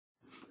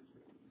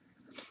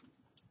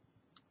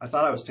I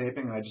thought I was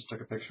taping and I just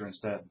took a picture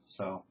instead.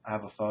 So I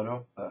have a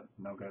photo, but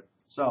no good.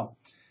 So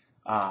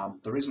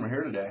the reason we're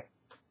here today,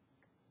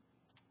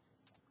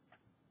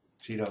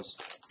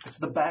 Cheetos. It's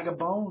the bag of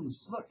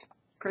bones. Look,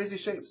 crazy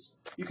shapes.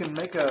 You can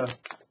make a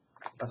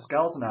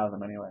skeleton out of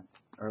them anyway.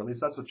 Or at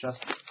least that's what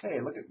Chester. Hey,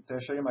 look at, did I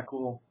show you my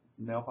cool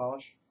nail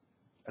polish?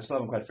 I still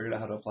haven't quite figured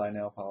out how to apply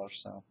nail polish,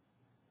 so.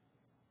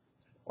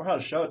 Or how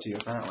to show it to you,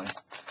 apparently.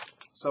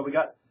 So we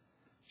got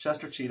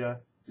Chester Cheetah.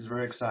 He's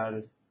very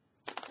excited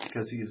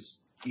because he's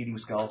eating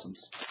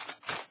skeletons.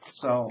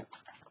 So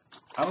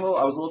I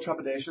was a little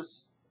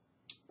trepidatious.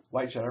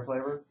 White cheddar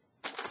flavor.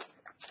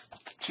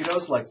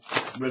 Cheetos, like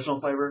original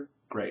flavor,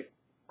 great.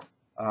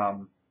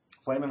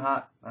 Flamin'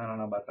 hot, I don't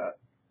know about that.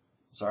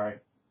 Sorry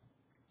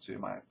to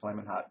my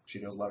Flamin' hot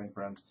Cheetos loving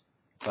friends.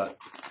 But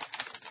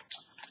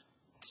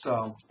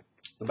so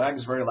the bag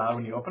is very loud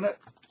when you open it.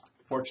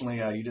 Fortunately,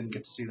 you didn't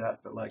get to see that,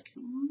 but like,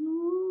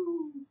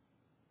 ooh,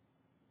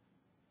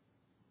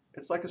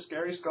 it's like a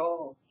scary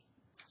skull.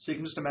 So you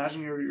can just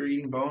imagine you're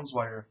eating bones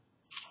while you're.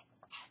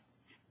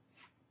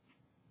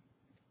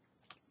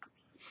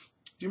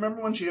 Do you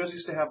remember when Cheetos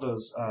used to have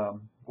those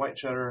white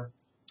cheddar,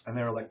 and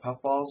they were like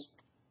puff balls?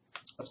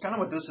 That's kind of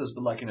what this is,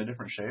 but like in a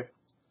different shape.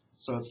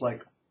 So it's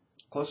like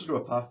closer to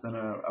a puff than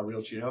a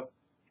real Cheeto.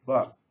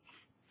 But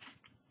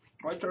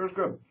white cheddar is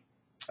good.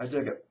 I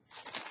dig it.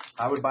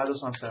 I would buy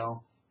this on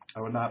sale.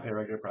 I would not pay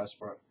regular price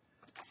for it.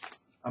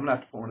 I'm gonna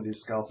have to put one of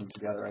these skeletons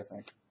together, I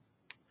think.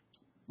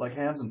 Like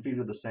hands and feet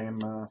are the same.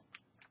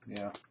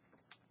 Yeah.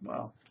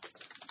 Well.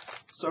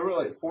 So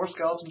really, 4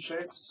 skeleton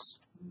shapes.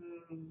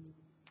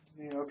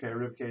 Yeah, okay,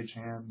 ribcage,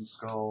 hand,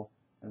 skull,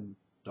 and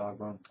dog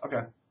bone.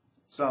 Okay,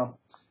 so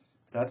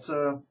that's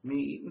me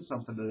eating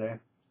something today.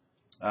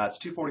 It's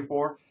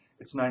 2:44.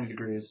 It's 90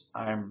 degrees.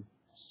 I'm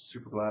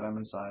super glad I'm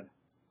inside.